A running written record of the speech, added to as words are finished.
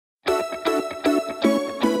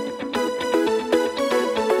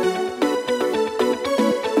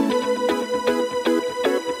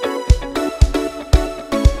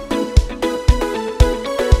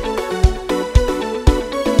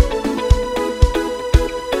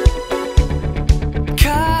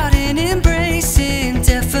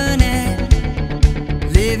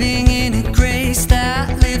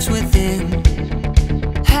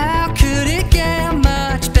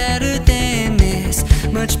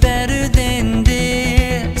better than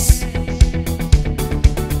this.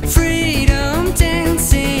 Freedom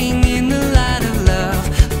dancing in the light of love,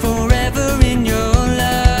 forever in your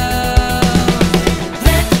love.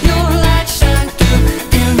 Let your light shine through,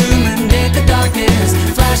 illuminate the darkness.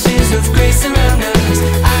 Flashes of grace surround us,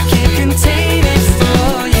 I can't contain it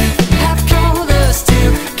for you. Have called us to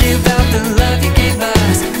give out the love you gave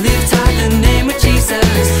us. Lift high the name of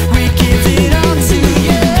Jesus, we give it all to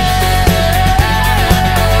you.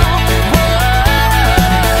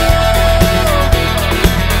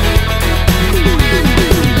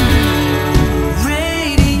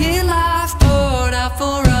 Radiant life poured out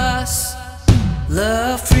for us,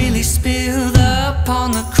 love freely spilled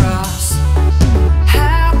upon the cross.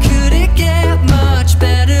 How could it get much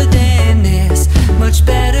better than this? Much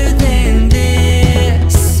better than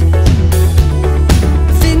this.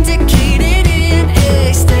 Vindicated in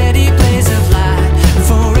a steady blaze of light,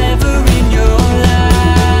 forever in your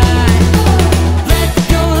light. Let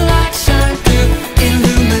your light shine through,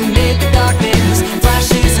 illuminate the darkness.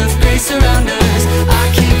 Flashes of grace surround us, I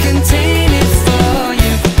can't contain it for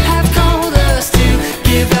you. Have called us to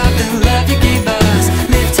give out the love you gave us.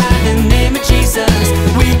 Lift high the name of Jesus,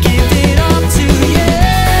 we give it all to you.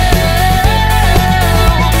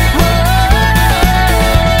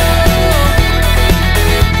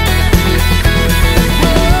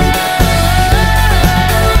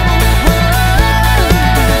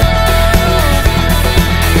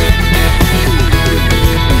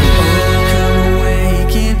 Come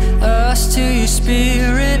awaken us to your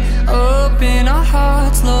spirit. Open our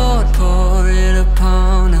hearts, Lord, pour it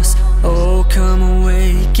upon us. Oh, come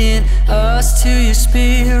awaken us to your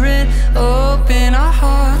spirit. Open our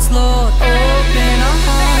hearts, Lord.